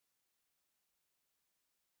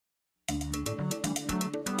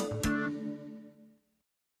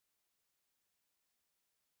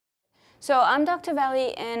So I'm Dr.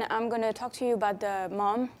 Valle, and I'm going to talk to you about the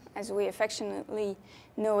MOM, as we affectionately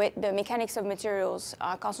know it, the mechanics of materials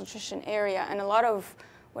concentration area, and a lot of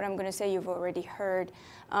what I'm going to say you've already heard.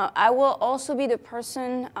 I will also be the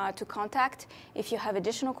person to contact if you have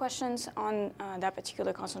additional questions on that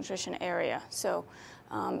particular concentration area. So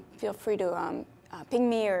feel free to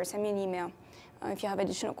ping me or send me an email if you have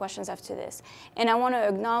additional questions after this. And I want to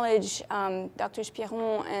acknowledge Drs.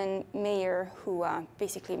 Piron and Mayer, who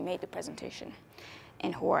basically made the presentation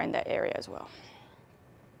and who are in that area as well.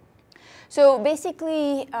 So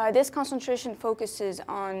basically, this concentration focuses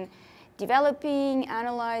on developing,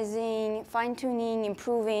 analyzing, fine-tuning,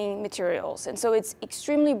 improving materials. And so it's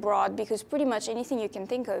extremely broad because pretty much anything you can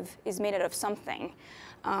think of is made out of something.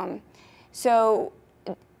 So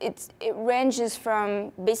it ranges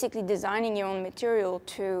from basically designing your own material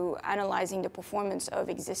to analyzing the performance of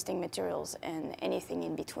existing materials and anything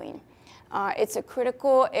in between. It's a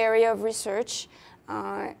critical area of research.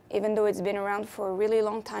 Even though it's been around for a really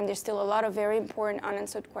long time, there's still a lot of very important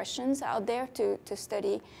unanswered questions out there to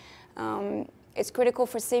study. It's critical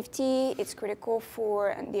for safety, it's critical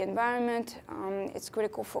for the environment, it's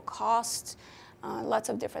critical for cost, lots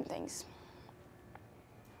of different things.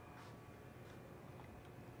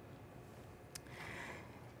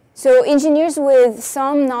 So engineers with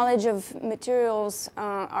some knowledge of materials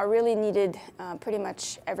are really needed pretty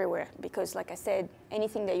much everywhere because, like I said,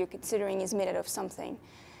 anything that you're considering is made out of something.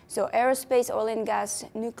 So aerospace, oil and gas,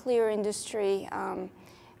 nuclear industry,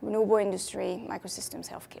 renewable industry, microsystems,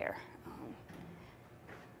 healthcare,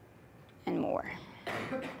 and more.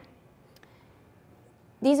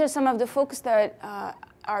 These are some of the folks that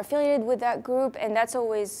are affiliated with that group, and that's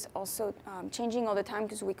always also changing all the time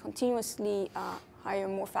because we continuously hire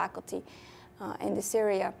more faculty in this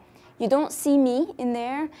area. You don't see me in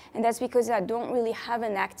there, and that's because I don't really have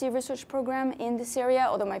an active research program in this area,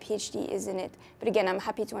 although my PhD is in it. But again, I'm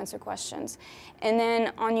happy to answer questions. And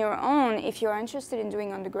then on your own, if you're interested in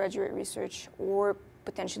doing undergraduate research or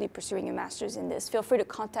potentially pursuing a master's in this, feel free to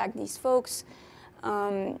contact these folks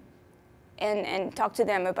and talk to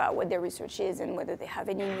them about what their research is and whether they have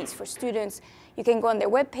any needs for students. You can go on their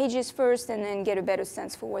web pages first and then get a better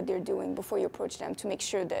sense for what they're doing before you approach them to make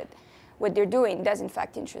sure that what they're doing does in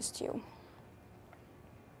fact interest you.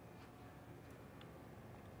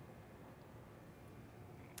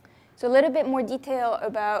 So a little bit more detail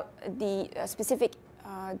about the specific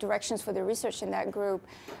directions for the research in that group.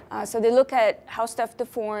 So they look at how stuff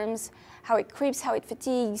deforms, how it creeps, how it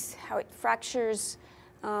fatigues, how it fractures,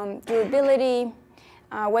 durability,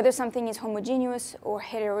 whether something is homogeneous or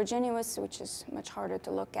heterogeneous, which is much harder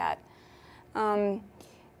to look at.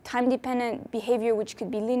 Time-dependent behavior, which could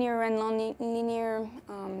be linear and non-linear,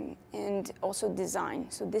 and also design.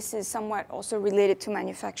 So this is somewhat also related to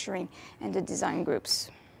manufacturing and the design groups.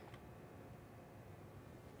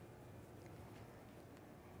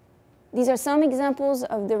 These are some examples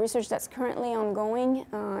of the research that's currently ongoing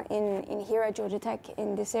in here at Georgia Tech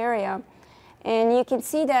in this area. And you can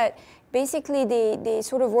see that basically they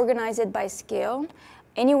sort of organize it by scale.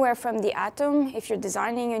 Anywhere from the atom, if you're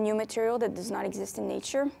designing a new material that does not exist in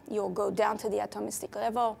nature, you'll go down to the atomistic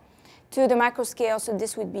level, to the micro scale. So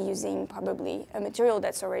this would be using probably a material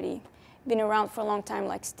that's already been around for a long time,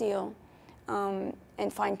 like steel, and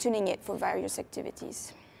fine-tuning it for various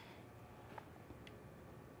activities.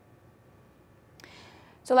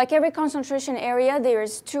 So like every concentration area,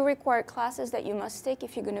 there's 2 required classes that you must take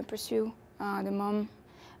if you're going to pursue the MOM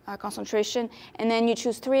concentration. And then you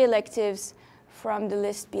choose 3 electives from the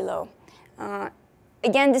list below.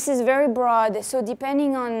 Again, this is very broad, so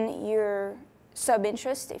depending on your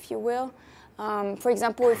sub-interest, if you will, for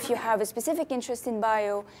example, if you have a specific interest in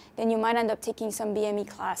bio, then you might end up taking some BME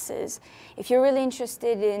classes. If you're really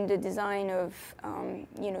interested in the design of,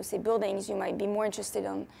 say buildings, you might be more interested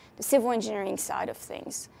on the civil engineering side of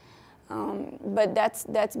things. But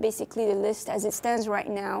that's basically the list as it stands right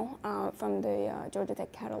now from the Georgia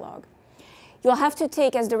Tech catalog. You'll have to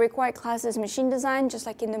take as the required classes machine design, just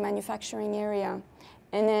like in the manufacturing area,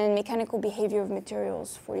 and then mechanical behavior of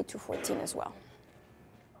materials, 4214 as well.